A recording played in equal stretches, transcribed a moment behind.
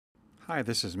Hi,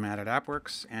 this is Matt at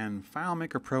AppWorks, and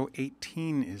FileMaker Pro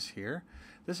 18 is here.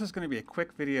 This is going to be a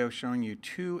quick video showing you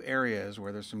two areas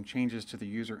where there's some changes to the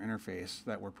user interface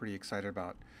that we're pretty excited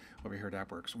about over here at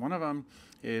AppWorks. One of them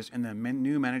is in the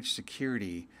new Managed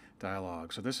Security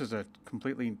dialog. So this is a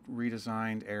completely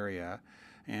redesigned area.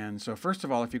 And so first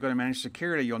of all, if you go to Managed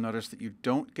Security, you'll notice that you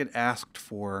don't get asked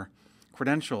for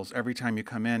credentials every time you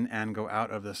come in and go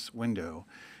out of this window.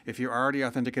 If you're already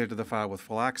authenticated to the file with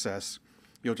full access,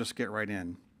 you'll just get right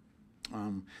in.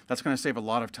 That's going to save a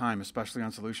lot of time, especially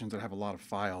on solutions that have a lot of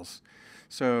files.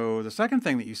 So the second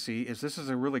thing that you see is this is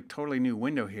a really totally new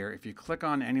window here. If you click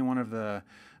on any one of the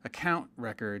account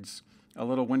records, a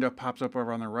little window pops up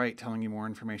over on the right telling you more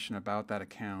information about that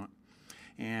account.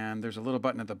 And there's a little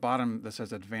button at the bottom that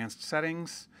says Advanced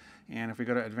Settings. And if we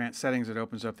go to Advanced Settings, it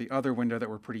opens up the other window that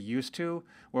we're pretty used to,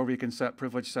 where we can set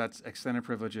privilege sets, extended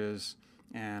privileges,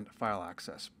 and file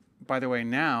access. By the way,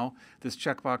 now this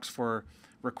checkbox for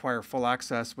require full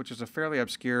access, which is a fairly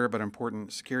obscure but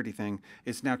important security thing,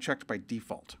 is now checked by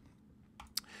default.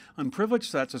 Unprivileged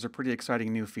Sets is a pretty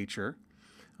exciting new feature.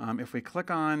 If we click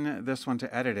on this one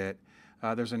to edit it,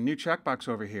 there's a new checkbox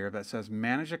over here that says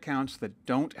Manage Accounts that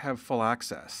don't have full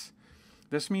access.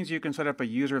 This means you can set up a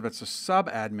user that's a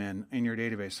sub-admin in your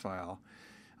database file.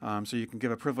 So you can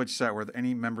give a privilege set where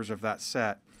any members of that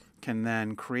set can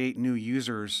then create new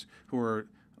users who are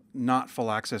not full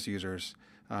access users.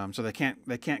 So they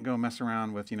can't go mess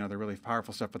around with the really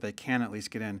powerful stuff, but they can at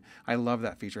least get in. I love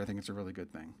that feature. I think it's a really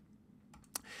good thing.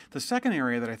 The second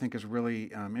area that I think is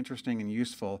really interesting and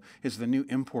useful is the new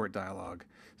import dialog.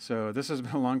 So this has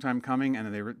been a long time coming,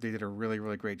 and they did a really,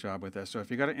 really great job with this. So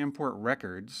if you got to import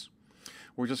records,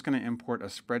 we're just going to import a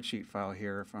spreadsheet file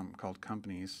here called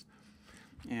companies.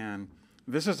 And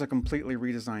this is a completely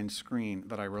redesigned screen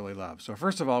that I really love. So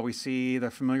first of all, we see the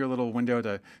familiar little window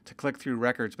to click through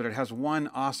records, but it has one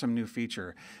awesome new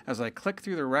feature. As I click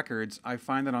through the records, I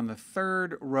find that on the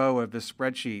third row of this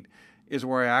spreadsheet is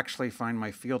where I actually find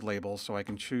my field labels. So I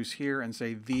can choose here and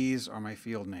say, these are my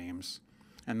field names,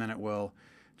 and then it will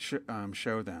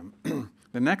show them.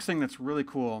 The next thing that's really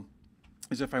cool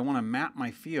is if I want to map my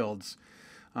fields,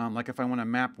 like if I want to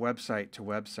map website to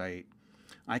website,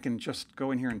 I can just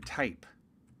go in here and type,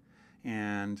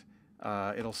 and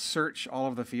it'll search all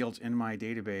of the fields in my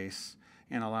database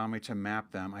and allow me to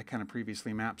map them. I kind of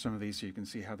previously mapped some of these so you can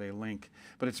see how they link,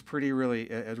 but it's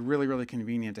really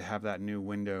convenient to have that new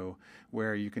window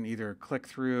where you can either click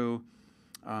through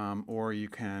or you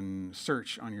can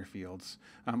search on your fields.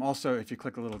 Also, if you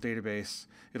click a little database,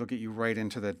 it'll get you right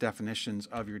into the definitions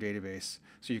of your database,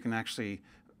 so you can actually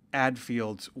add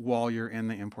fields while you're in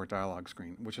the import dialog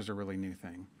screen, which is a really new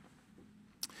thing.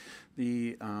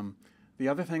 The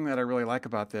other thing that I really like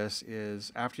about this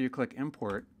is after you click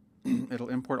import, it'll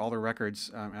import all the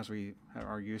records as we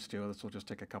are used to. This will just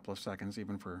take a couple of seconds,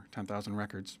 even for 10,000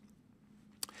 records.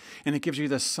 And it gives you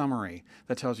this summary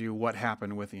that tells you what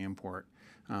happened with the import.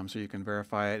 So you can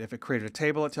verify it. If it created a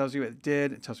table, it tells you it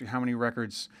did. It tells you how many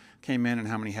records came in and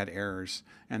how many had errors.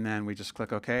 And then we just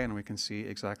click OK, and we can see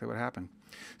exactly what happened.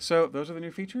 So those are the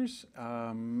new features,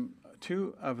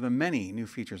 two of the many new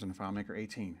features in FileMaker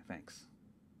 18. Thanks.